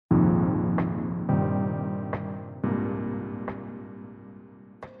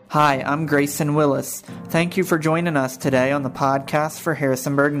Hi, I'm Grayson Willis. Thank you for joining us today on the podcast for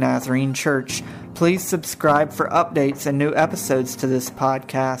Harrisonburg Nazarene Church. Please subscribe for updates and new episodes to this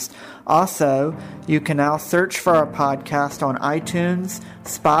podcast. Also, you can now search for our podcast on iTunes,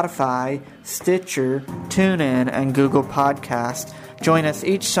 Spotify, Stitcher, TuneIn, and Google Podcast. Join us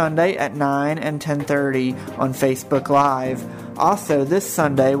each Sunday at 9 and 10:30 on Facebook Live. Also, this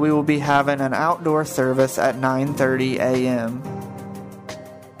Sunday we will be having an outdoor service at 9:30 a.m.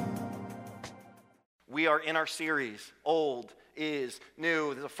 We are in our series, Old is New.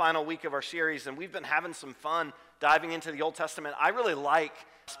 This is the final week of our series, and we've been having some fun diving into the Old Testament. I really like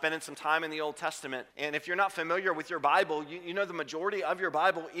spending some time in the Old Testament. And if you're not familiar with your Bible, you know the majority of your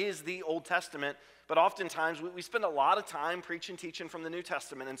Bible is the Old Testament. But oftentimes, we spend a lot of time preaching, teaching from the New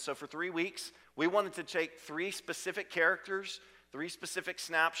Testament. And so for 3 weeks, we wanted to take 3 specific characters, 3 specific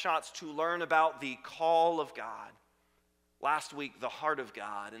snapshots to learn about the call of God. Last week, the heart of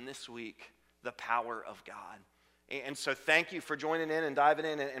God. And this week, the power of God. And so thank you for joining in and diving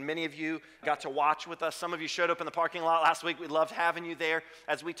in. And many of you got to watch with us. Some of you showed up in the parking lot last week. We loved having you there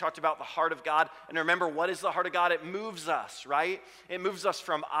as we talked about the heart of God. And remember, what is the heart of God? It moves us, right? It moves us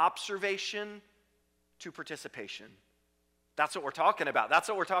from observation to participation. That's what we're talking about. That's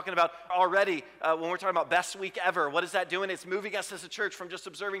what we're talking about already when we're talking about best week ever. What is that doing? It's moving us as a church from just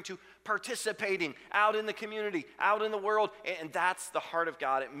observing to participating out in the community, out in the world. And that's the heart of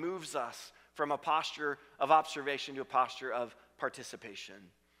God. It moves us from a posture of observation to a posture of participation.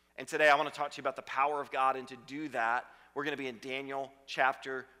 And today I want to talk to you about the power of God, and to do that, we're going to be in Daniel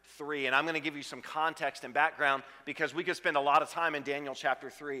chapter 3. And I'm going to give you some context and background because we could spend a lot of time in Daniel chapter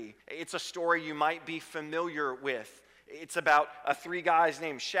 3. It's a story you might be familiar with. It's about 3 guys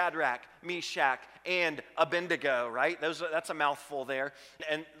named Shadrcach, Meshach, and Abednego, right? That's a mouthful there.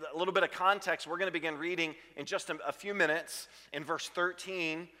 And a little bit of context, we're going to begin reading in just a few minutes in verse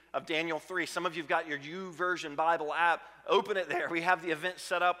 13 of Daniel 3. Some of you have got your YouVersion Bible app. Open it there. We have the event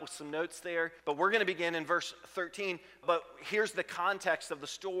set up with some notes there. But we're going to begin in verse 13. But here's the context of the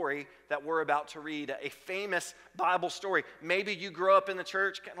story that we're about to read. A famous Bible story. Maybe you grew up in the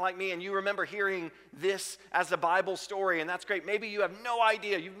church kind of like me and you remember hearing this as a Bible story, and that's great. Maybe you have no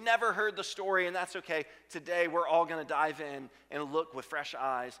idea. You've never heard the story, and that's okay. Today we're all going to dive in and look with fresh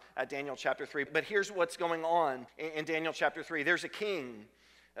eyes at Daniel chapter 3. But here's what's going on in Daniel chapter 3. There's a king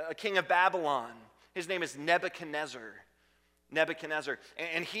of Babylon. His name is Nebuchadnezzar.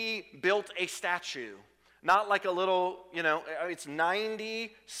 And he built a statue. Not like a little, it's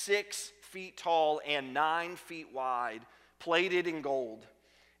 96 feet tall and 9 feet wide, plated in gold.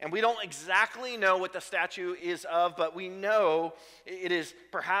 And we don't exactly know what the statue is of, but we know it is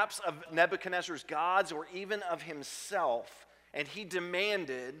perhaps of Nebuchadnezzar's gods or even of himself. And he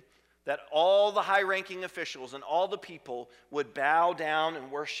demanded that all the high-ranking officials and all the people would bow down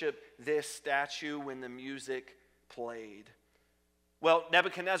and worship this statue when the music played. Well,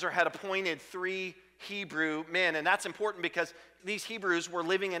 Nebuchadnezzar had appointed 3 Hebrew men, and that's important because these Hebrews were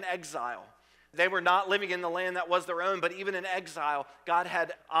living in exile. They were not living in the land that was their own, but even in exile, God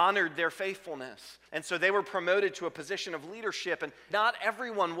had honored their faithfulness. And so they were promoted to a position of leadership, and not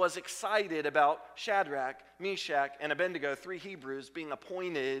everyone was excited about Shadrcach, Meshach, and Abednego, 3 Hebrews, being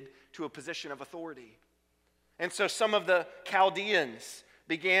appointed to a position of authority. And so some of the Chaldeans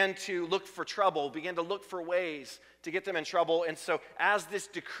began to look for trouble, began to look for ways to get them in trouble. And so as this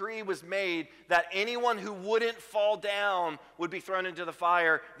decree was made that anyone who wouldn't fall down would be thrown into the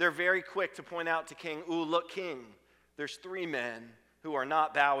fire, they're very quick to point out to King, "Ooh, look, King, there's 3 men who are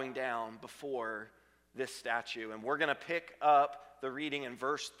not bowing down before this statue." And we're going to pick up the reading in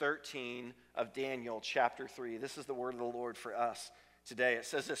verse 13 of Daniel chapter 3. This is the word of the Lord for us today. It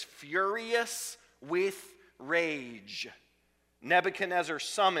says this: "Furious with rage, Nebuchadnezzar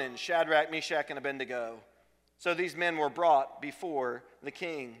summoned Shadrcach, Meshach, and Abednego. So these men were brought before the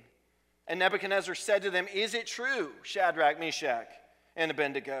king. And Nebuchadnezzar said to them, 'Is it true, Shadrcach, Meshach, and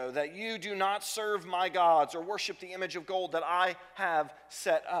Abednego, that you do not serve my gods or worship the image of gold that I have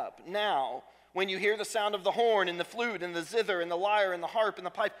set up? Now, when you hear the sound of the horn and the flute and the zither and the lyre and the harp and the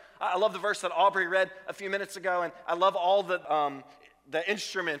pipe,'" I love the verse that Aubrey read a few minutes ago, and I love all the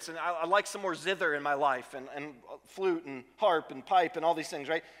instruments, and I like some more zither in my life, and flute and harp and pipe and all these things,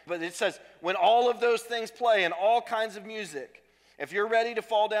 right? But it says, when all of those things play and all kinds of music, if you're ready to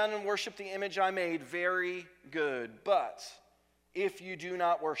fall down and worship the image I made, very good. But if you do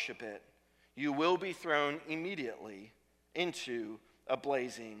not worship it, you will be thrown immediately into a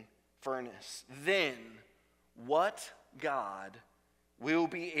blazing furnace. Then what God will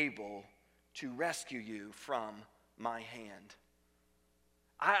be able to rescue you from my hand?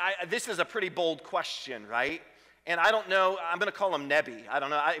 This is a pretty bold question, right? And I don't know, I'm going to call him Nebi. I don't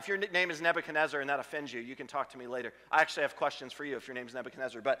know. If your name is Nebuchadnezzar and that offends you, you can talk to me later. I actually have questions for you if your name's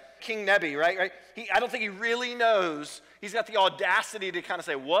Nebuchadnezzar. But King Nebi, right? I don't think he really knows. He's got the audacity to kind of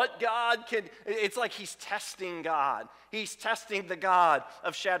say, what God can... It's like he's testing God. He's testing the God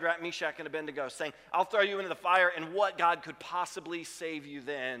of Shadrcach, Meshach, and Abednego, saying, I'll throw you into the fire, and what God could possibly save you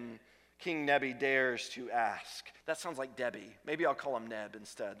then? King Nebi dares to ask. That sounds like Debbie. Maybe I'll call him Neb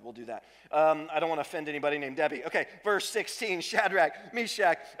instead. We'll do that. I don't want to offend anybody named Debbie. Okay, verse 16, Shadrcach,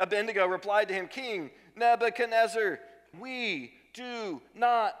 Meshach, Abednego replied to him, King Nebuchadnezzar, we do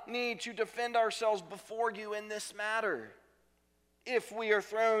not need to defend ourselves before you in this matter. If we are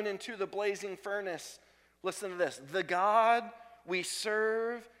thrown into the blazing furnace, listen to this, the God we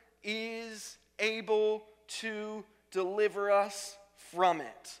serve is able to deliver us from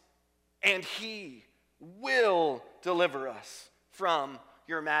it. And he will deliver us from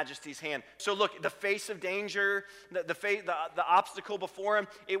your majesty's hand. So look, the face of danger, the obstacle before him,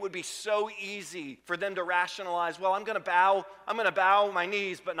 it would be so easy for them to rationalize, well, I'm going to bow my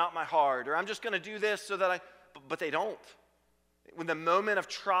knees, but not my heart. Or I'm just going to do this so that but they don't. When the moment of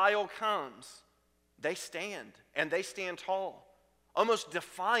trial comes, they stand, and they stand tall. Almost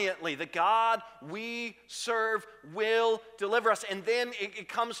defiantly, the God we serve will deliver us. And then it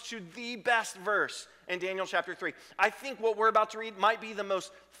comes to the best verse in Daniel chapter 3. I think what we're about to read might be the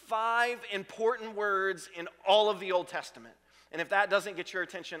most 5 important words in all of the Old Testament. And if that doesn't get your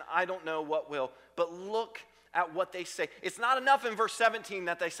attention, I don't know what will. But look at what they say. It's not enough in verse 17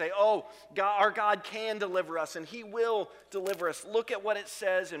 that they say, oh, God, our God can deliver us and he will deliver us. Look at what it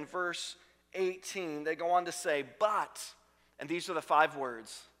says in verse 18. They go on to say, but... and these are the 5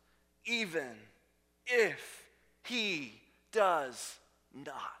 words. Even if he does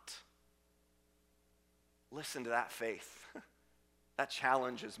not. Listen to that faith. That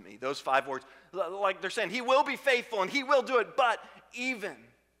challenges me. Those 5 words. Like they're saying, he will be faithful and he will do it. But even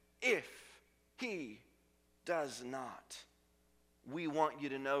if he does not, we want you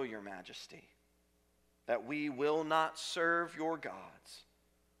to know, your majesty, that we will not serve your gods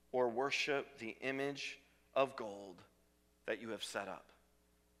or worship the image of gold that you have set up.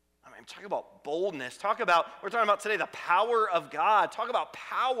 I mean, talk about boldness. We're talking about today the power of God. Talk about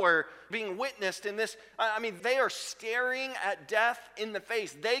power being witnessed in this. I mean, they are staring at death in the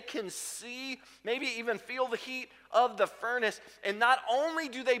face. They can see, maybe even feel the heat of the furnace. And not only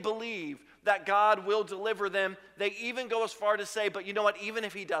do they believe that God will deliver them, they even go as far to say, but you know what, even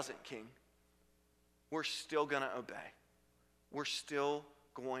if he doesn't, King, we're still going to obey. We're still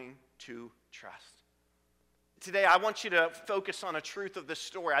going to trust. Today, I want you to focus on a truth of this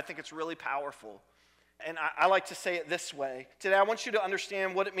story. I think it's really powerful. And I like to say it this way. Today, I want you to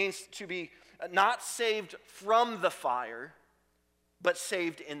understand what it means to be not saved from the fire, but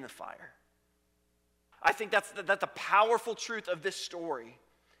saved in the fire. I think that's the powerful truth of this story,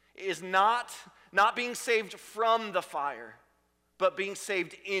 is not being saved from the fire, but being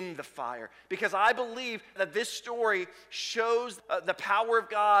saved in the fire. Because I believe that this story shows the power of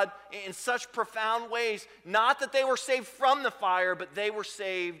God in such profound ways. Not that they were saved from the fire, but they were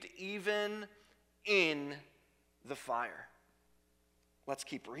saved even in the fire. Let's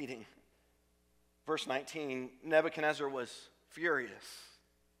keep reading. Verse 19, Nebuchadnezzar was furious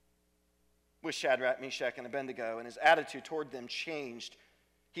with Shadrcach, Meshach, and Abednego, and his attitude toward them changed.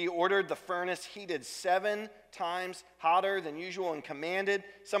 He ordered the furnace heated 7 times hotter than usual and commanded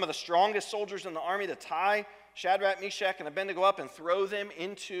some of the strongest soldiers in the army to tie Shadrcach, Meshach, and Abednego up and throw them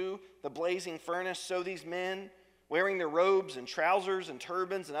into the blazing furnace. So these men, wearing their robes and trousers and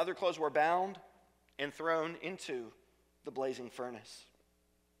turbans and other clothes, were bound and thrown into the blazing furnace.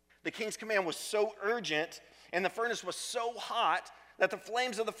 The king's command was so urgent and the furnace was so hot that the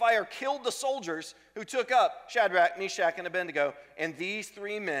flames of the fire killed the soldiers who took up Shadrcach, Meshach, and Abednego. And these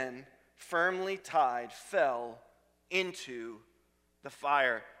 3 men, firmly tied, fell into the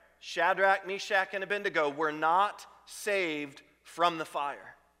fire. Shadrcach, Meshach, and Abednego were not saved from the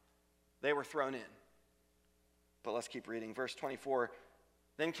fire. They were thrown in. But let's keep reading. Verse 24,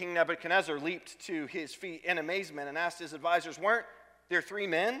 then King Nebuchadnezzar leaped to his feet in amazement and asked his advisors, weren't there 3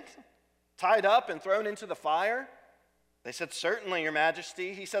 men tied up and thrown into the fire? They said, certainly, your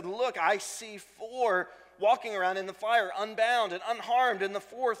majesty. He said, look, I see 4 walking around in the fire, unbound and unharmed, and the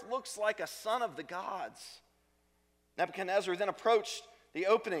 4th looks like a son of the gods. Nebuchadnezzar then approached the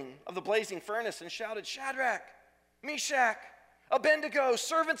opening of the blazing furnace and shouted, Shadrcach, Meshach, Abednego,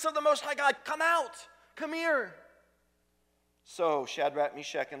 servants of the Most High God, come out, come here. So Shadrcach,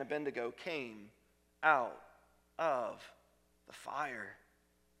 Meshach, and Abednego came out of the fire.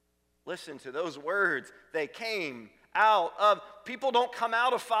 Listen to those words. They came out of, people don't come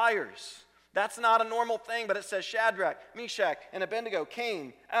out of fires. That's not a normal thing, but it says Shadrcach, Meshach, and Abednego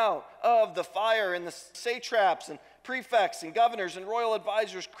came out of the fire, and the satraps and prefects and governors and royal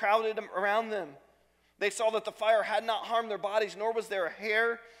advisors crowded around them. They saw that the fire had not harmed their bodies, nor was there a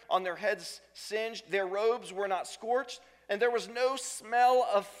hair on their heads singed. Their robes were not scorched, and there was no smell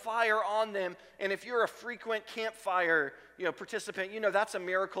of fire on them. And if you're a frequent campfire participant, that's a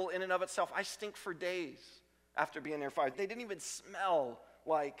miracle in and of itself. I stink for days after being near fire. They didn't even smell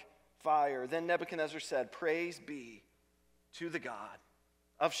like fire. Then Nebuchadnezzar said, "Praise be to the God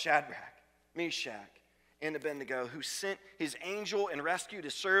of Shadrcach, Meshach, and Abednego, who sent his angel and rescued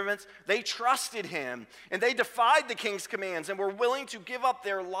his servants. They trusted him, and they defied the king's commands and were willing to give up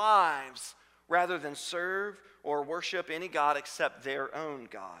their lives rather than serve or worship any god except their own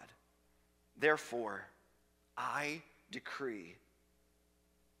God. Therefore, I decree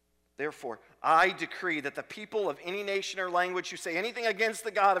that the people of any nation or language who say anything against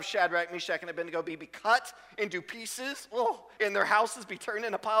the God of Shadrcach, Meshach, and Abednego be cut into pieces, and their houses be turned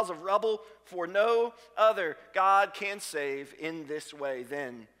into piles of rubble, for no other God can save in this way."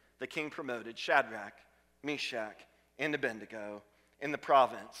 Then the king promoted Shadrcach, Meshach, and Abednego in the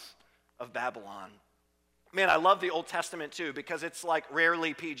province of Babylon. Man, I love the Old Testament too, because it's like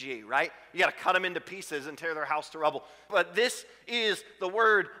rarely PG, right? You got to cut them into pieces and tear their house to rubble. But this is the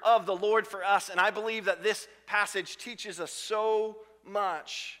word of the Lord for us, and I believe that this passage teaches us so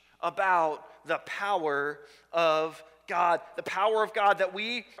much about the power of God. The power of God, that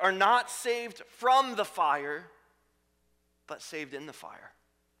we are not saved from the fire, but saved in the fire.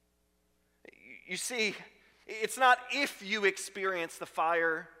 You see, it's not if you experience the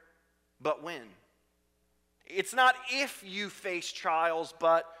fire, but when. It's not if you face trials,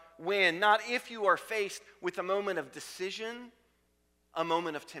 but when. Not if you are faced with a moment of decision, a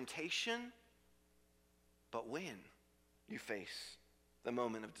moment of temptation, but when you face the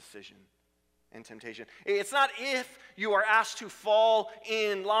moment of decision and temptation. It's not if you are asked to fall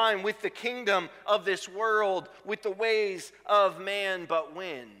in line with the kingdom of this world, with the ways of man, but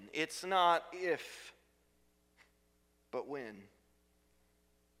when. It's not if, but when.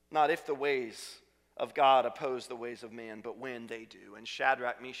 Not if the ways of God oppose the ways of man, but when they do. And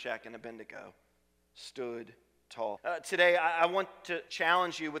Shadrcach, Meshach, and Abednego stood tall. Today, I want to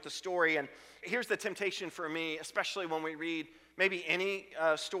challenge you with a story, and here's the temptation for me, especially when we read maybe any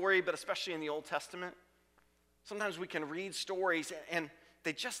story, but especially in the Old Testament. Sometimes we can read stories, and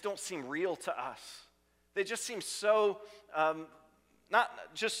they just don't seem real to us. They just seem so,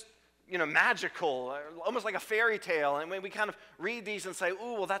 not just magical, almost like a fairy tale. And when we kind of read these and say,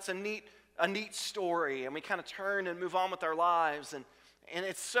 "Ooh, well, that's a neat story," and we kind of turn and move on with our lives, and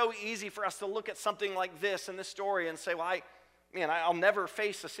it's so easy for us to look at something like this and this story and say, "Well, I'll never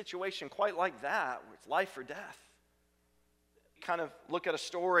face a situation quite like that where it's life or death." Kind of look at a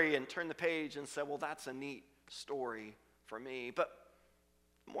story and turn the page and say, "Well, that's a neat story for me." But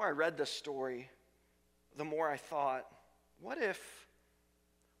the more I read this story, the more I thought, what if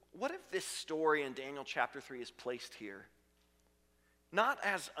this story in Daniel chapter 3 is placed here not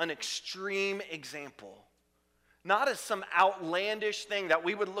as an extreme example, not as some outlandish thing that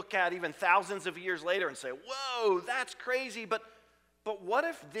we would look at even thousands of years later and say, "Whoa, that's crazy," but what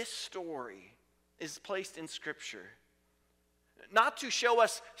if this story is placed in Scripture not to show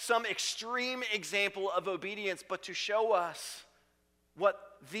us some extreme example of obedience, but to show us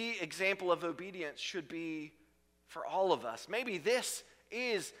what the example of obedience should be for all of us? Maybe this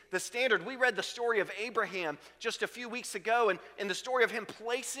is the standard. We read the story of Abraham just a few weeks ago, and in the story of him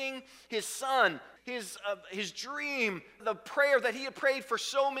placing his son, his dream, the prayer that he had prayed for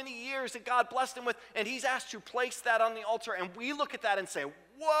so many years that God blessed him with, and he's asked to place that on the altar, and we look at that and say,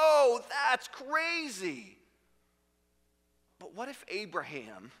 "Whoa, that's crazy." But what if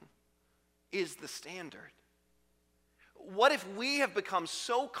Abraham is the standard? What if we have become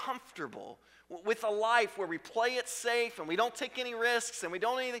so comfortable with a life where we play it safe and we don't take any risks and we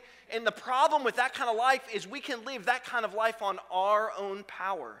don't anything? And the problem with that kind of life is we can live that kind of life on our own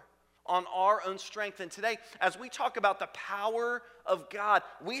power, on our own strength. And today, as we talk about the power of God,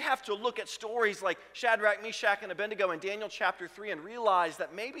 we have to look at stories like Shadrcach, Meshach, and Abednego in Daniel chapter 3 and realize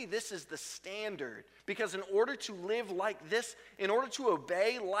that maybe this is the standard. Because in order to live like this, in order to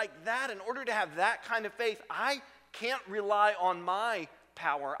obey like that, in order to have that kind of faith, I can't rely on my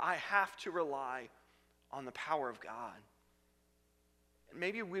power. I have to rely on the power of God. And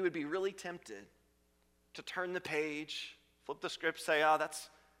maybe we would be really tempted to turn the page, flip the script, say, "Oh, that's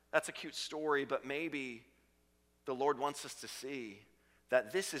a cute story," but maybe the Lord wants us to see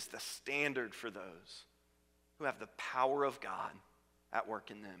that this is the standard for those who have the power of God at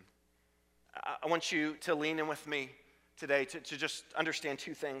work in them. I want you to lean in with me today to just understand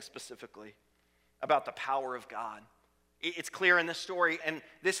two things specifically about the power of God. It's clear in this story, and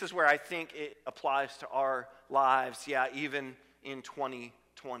this is where I think it applies to our lives, even in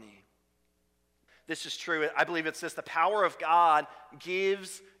 2020. This is true. I believe it's this: the power of God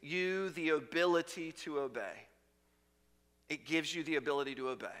gives you the ability to obey. It gives you the ability to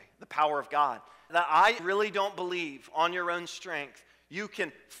obey. The power of God. That I really don't believe on your own strength you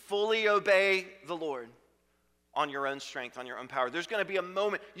can fully obey the Lord on your own strength, on your own power. There's going to be a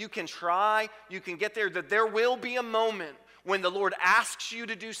moment. You can try, you can get there. That there will be a moment when the Lord asks you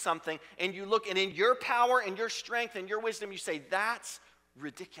to do something and you look, and in your power and your strength and your wisdom, you say, that's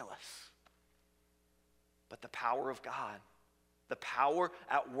ridiculous. But the power of God, the power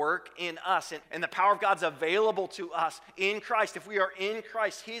at work in us, and the power of God's available to us in Christ. If we are in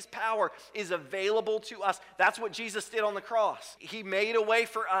Christ, His power is available to us. That's what Jesus did on the cross. He made a way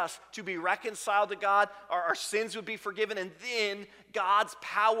for us to be reconciled to God. Our sins would be forgiven, and then God's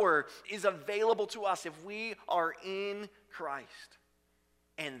power is available to us if we are in Christ.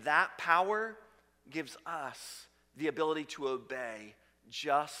 And that power gives us the ability to obey,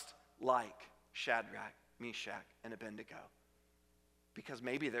 just like Shadrcach, Meshach, and Abednego. Because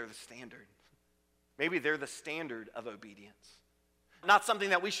maybe they're the standard. Maybe they're the standard of obedience. Not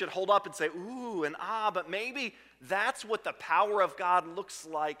something that we should hold up and say, ooh and ah, but maybe that's what the power of God looks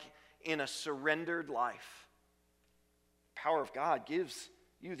like in a surrendered life. The power of God gives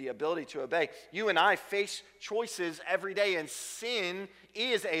you the ability to obey. You and I face choices every day, and sin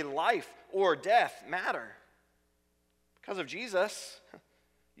is a life or death matter. Because of Jesus,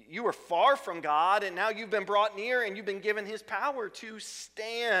 you were far from God, and now you've been brought near, and you've been given His power to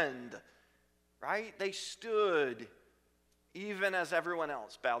stand, right? They stood, even as everyone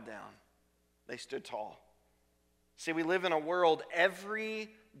else bowed down. They stood tall. See, we live in a world every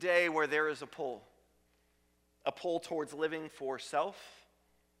day where there is a pull towards living for self,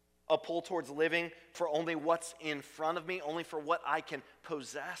 a pull towards living for only what's in front of me, only for what I can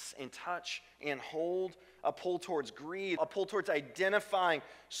possess and touch and hold, a pull towards greed, a pull towards identifying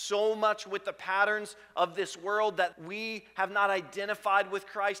so much with the patterns of this world that we have not identified with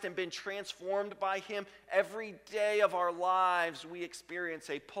Christ and been transformed by Him. Every day of our lives, we experience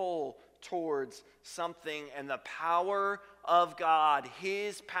a pull towards something, and the power of God,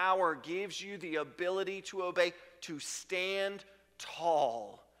 His power, gives you the ability to obey, to stand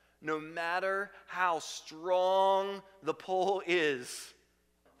tall, no matter how strong the pull is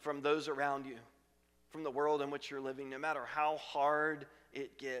from those around you, from the world in which you're living, no matter how hard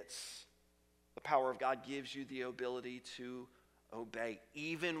it gets. The power of God gives you the ability to obey,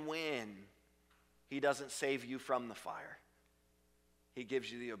 even when He doesn't save you from the fire. He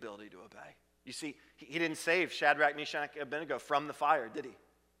gives you the ability to obey. You see, He didn't save Shadrcach, Meshach, and Abednego from the fire, did He?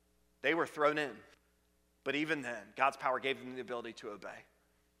 They were thrown in. But even then, God's power gave them the ability to obey.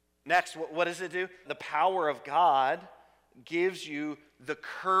 Next, what does it do? The power of God gives you the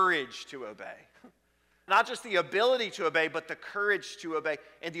courage to obey. Not just the ability to obey, but the courage to obey.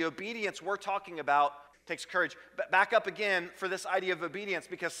 And the obedience we're talking about takes courage. But back up again for this idea of obedience,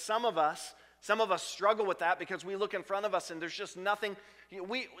 because some of us struggle with that because we look in front of us and there's just nothing.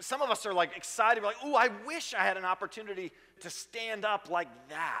 Some of us are like excited, like, ooh, I wish I had an opportunity to stand up like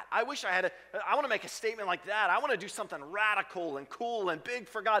that. I want to make a statement like that. I want to do something radical and cool and big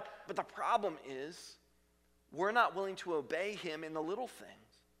for God. But the problem is, we're not willing to obey Him in the little things.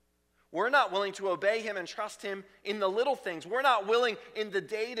 We're not willing to obey Him and trust Him in the little things. We're not willing in the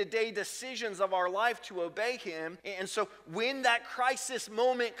day-to-day decisions of our life to obey Him. And so when that crisis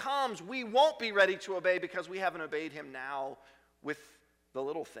moment comes, we won't be ready to obey because we haven't obeyed Him now with the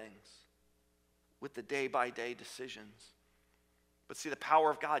little things, with the day-by-day decisions. But see, the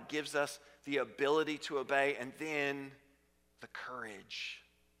power of God gives us the ability to obey, and then the courage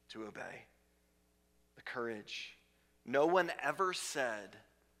to obey. The courage. No one ever said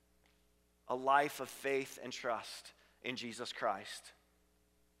a life of faith and trust in Jesus Christ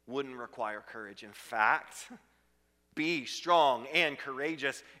wouldn't require courage. In fact, be strong and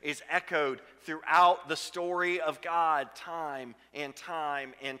courageous is echoed throughout the story of God time and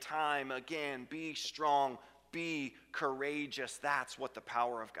time and time again. Be strong, be courageous. That's what the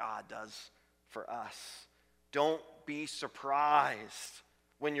power of God does for us. Don't be surprised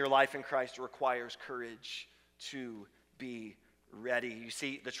when your life in Christ requires courage to be ready. You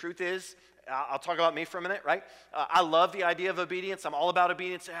see, the truth is, I'll talk about me for a minute, right? I love the idea of obedience. I'm all about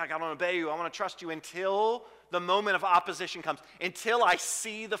obedience. I want to obey you. I want to trust you until the moment of opposition comes, until I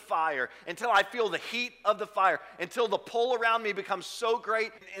see the fire, until I feel the heat of the fire, until the pull around me becomes so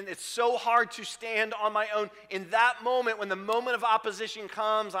great and it's so hard to stand on my own. In that moment, when the moment of opposition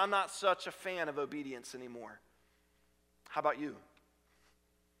comes, I'm not such a fan of obedience anymore. How about you?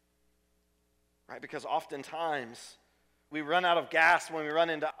 Right? Because oftentimes we run out of gas when we run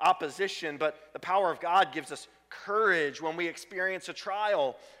into opposition, but the power of God gives us courage when we experience a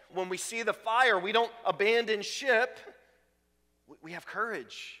trial. When we see the fire, we don't abandon ship. We have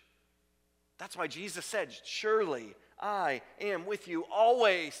courage. That's why Jesus said, surely I am with you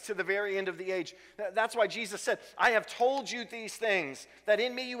always to the very end of the age. That's why Jesus said, I have told you these things, that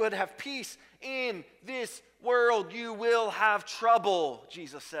in me you would have peace. In this world you will have trouble,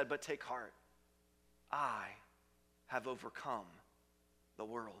 Jesus said, but take heart. I have overcome the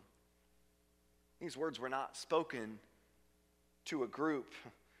world. These words were not spoken to a group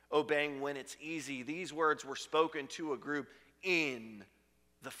obeying when it's easy. These words were spoken to a group in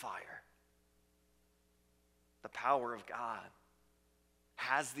the fire. The power of God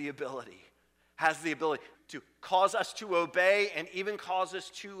has the ability to cause us to obey and even cause us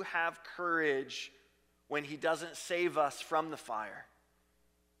to have courage when he doesn't save us from the fire,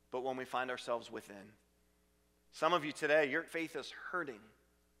 but when we find ourselves within. Some of you today, your faith is hurting.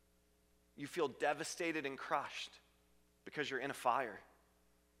 You feel devastated and crushed because you're in a fire.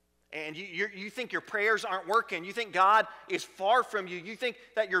 And you think your prayers aren't working. You think God is far from you. You think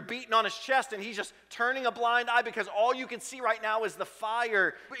that you're beating on his chest and he's just turning a blind eye because all you can see right now is the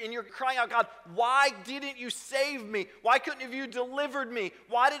fire. And you're crying out, God, why didn't you save me? Why couldn't have you delivered me?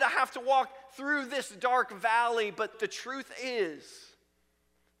 Why did I have to walk through this dark valley? But the truth is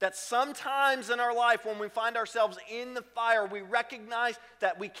that sometimes in our life when we find ourselves in the fire, we recognize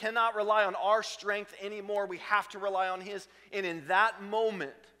that we cannot rely on our strength anymore. We have to rely on his. And in that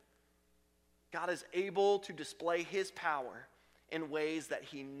moment, God is able to display his power in ways that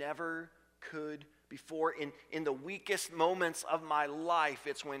he never could before. In the weakest moments of my life,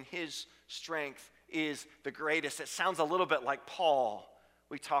 it's when his strength is the greatest. It sounds a little bit like Paul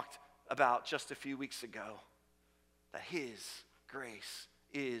we talked about just a few weeks ago, that his grace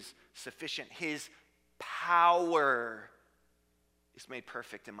is sufficient. His power is made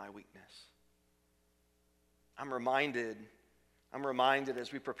perfect in my weakness. I'm reminded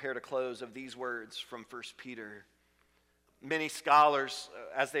as we prepare to close of these words from 1 Peter. Many scholars,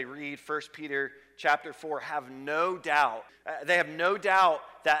 as they read 1 Peter chapter 4, have no doubt. They have no doubt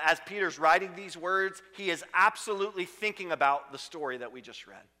that as Peter's writing these words, he is absolutely thinking about the story that we just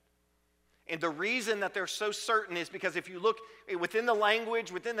read. And the reason that they're so certain is because if you look within the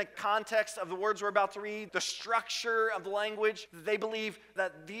language, within the context of the words we're about to read, the structure of the language, they believe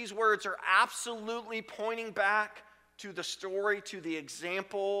that these words are absolutely pointing back to the story, to the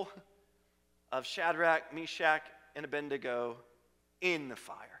example of Shadrcach, Meshach, and Abednego in the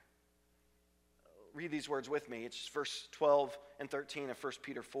fire. Read these words with me. It's verse 12 and 13 of 1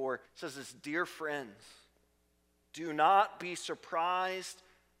 Peter 4. It says this, dear friends, do not be surprised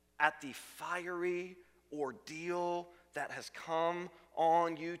at the fiery ordeal that has come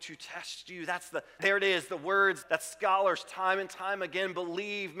on you to test you. There it is, the words that scholars time and time again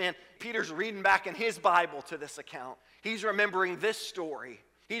believe. Man, Peter's reading back in his Bible to this account. He's remembering this story.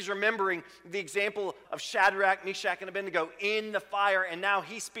 He's remembering the example of Shadrcach, Meshach, and Abednego in the fire, and now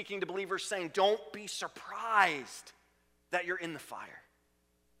he's speaking to believers saying, don't be surprised that you're in the fire.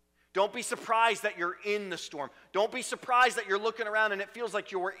 Don't be surprised that you're in the storm. Don't be surprised that you're looking around and it feels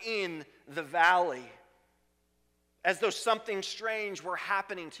like you're in the valley, as though something strange were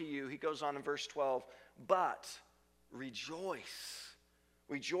happening to you. He goes on in verse 12, but rejoice.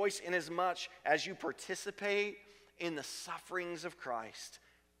 Rejoice inasmuch as you participate in the sufferings of Christ,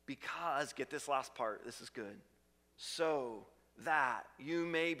 because, get this last part, this is good, so that you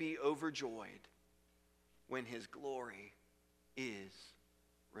may be overjoyed when his glory is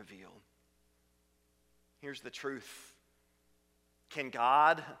revealed. Here's the truth. Can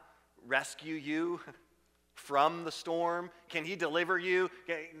God rescue you from the storm? Can he deliver you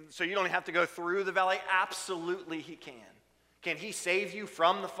so you don't have to go through the valley? Absolutely he can. Can he save you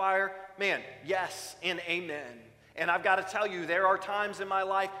from the fire? Man, yes and amen. And I've got to tell you, there are times in my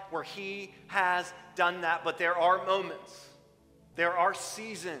life where he has done that, but there are moments, there are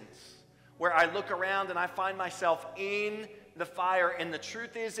seasons where I look around and I find myself in the fire, and the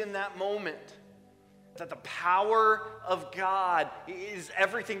truth is, in that moment, that the power of God is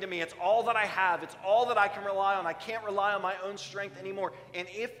everything to me. It's all that I have. It's all that I can rely on. I can't rely on my own strength anymore. And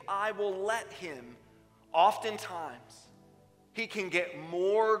if I will let him, oftentimes, he can get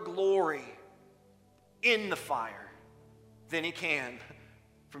more glory in the fire than he can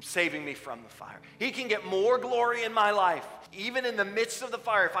from saving me from the fire. He can get more glory in my life, even in the midst of the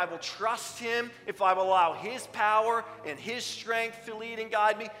fire, if I will trust him, if I will allow his power and his strength to lead and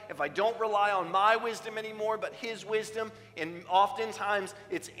guide me, if I don't rely on my wisdom anymore, but his wisdom. And oftentimes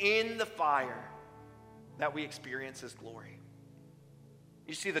it's in the fire that we experience His glory.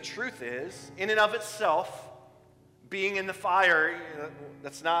 You see, the truth is, in and of itself, being in the fire,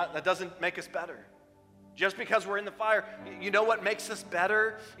 that doesn't make us better. Just because we're in the fire, you know what makes us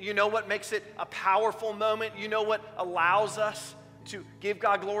better? You know what makes it a powerful moment? You know what allows us to give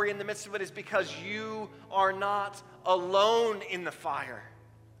God glory in the midst of it is because you are not alone in the fire.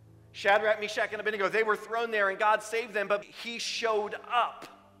 Shadrcach, Meshach, and Abednego, they were thrown there and God saved them, but He showed up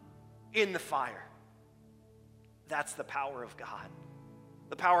in the fire. That's the power of God.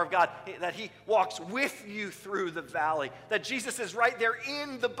 The power of God, that He walks with you through the valley, that Jesus is right there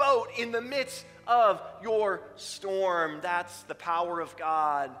in the boat in the midst of your storm. That's the power of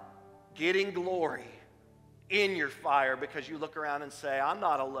God getting glory in your fire because you look around and say, I'm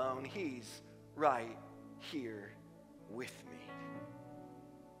not alone. He's right here with me.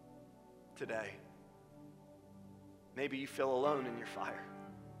 Today, maybe you feel alone in your fire.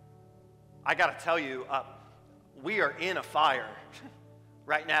 I got to tell you, we are in a fire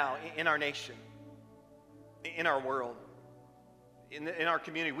right now in our nation, in our world, in our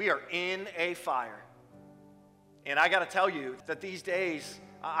community. We are in a fire. And I got to tell you that these days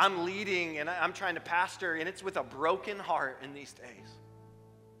I'm leading and I'm trying to pastor, and it's with a broken heart in these days.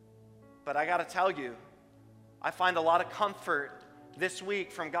 But I got to tell you, I find a lot of comfort this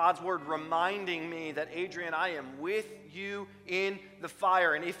week from God's word reminding me that, Adrian, I am with you in the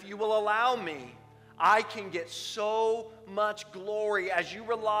fire. And if you will allow me, I can get so much glory as you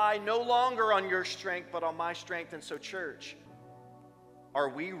rely no longer on your strength, but on my strength. And so, church, are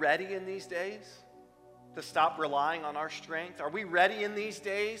we ready in these days to stop relying on our strength? Are we ready in these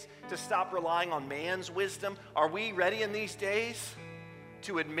days to stop relying on man's wisdom? Are we ready in these days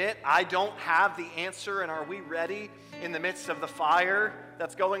to admit I don't have the answer? And are we ready in the midst of the fire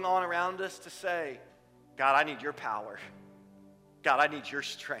that's going on around us to say, God, I need your power. God, I need your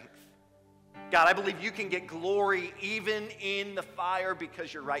strength. God, I believe you can get glory even in the fire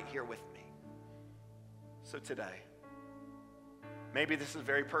because you're right here with me. So today, maybe this is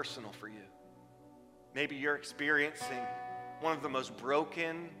very personal for you. Maybe you're experiencing one of the most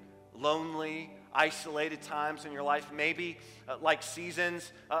broken, lonely, isolated times in your life. Maybe like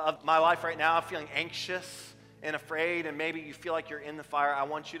seasons of my life right now, I'm feeling anxious and afraid, and maybe you feel like you're in the fire. I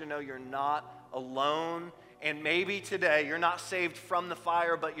want you to know you're not alone. And maybe today you're not saved from the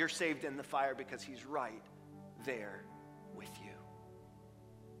fire, but you're saved in the fire because He's right there with you.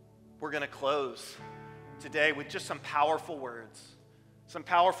 We're going to close today with just some powerful words. Some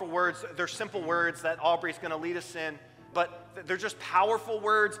powerful words. They're simple words that Aubrey's going to lead us in, but they're just powerful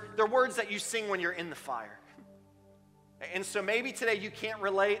words. They're words that you sing when you're in the fire. And so maybe today you can't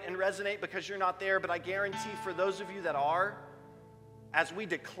relate and resonate because you're not there, but I guarantee for those of you that are, as we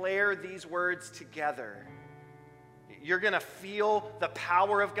declare these words together, you're going to feel the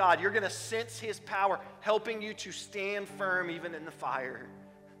power of God. You're going to sense His power helping you to stand firm even in the fire.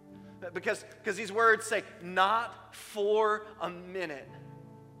 Because these words say, not for a minute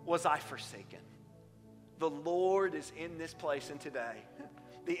was I forsaken. The Lord is in this place, and today,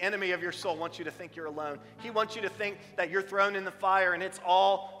 the enemy of your soul wants you to think you're alone. He wants you to think that you're thrown in the fire and it's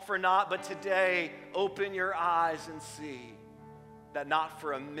all for naught. But today, open your eyes and see that not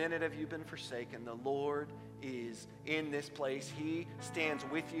for a minute have you been forsaken. The Lord is in this place. He stands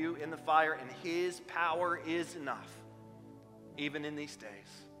with you in the fire, and His power is enough, even in these days,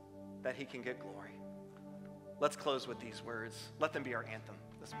 that He can get glory. Let's close with these words. Let them be our anthem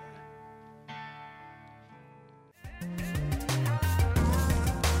this morning.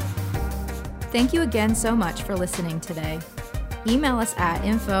 Thank you again so much for listening today. Email us at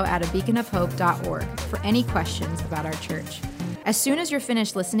info@abeaconofhope.org for any questions about our church. As soon as you're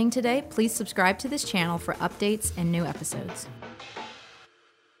finished listening today, please subscribe to this channel for updates and new episodes.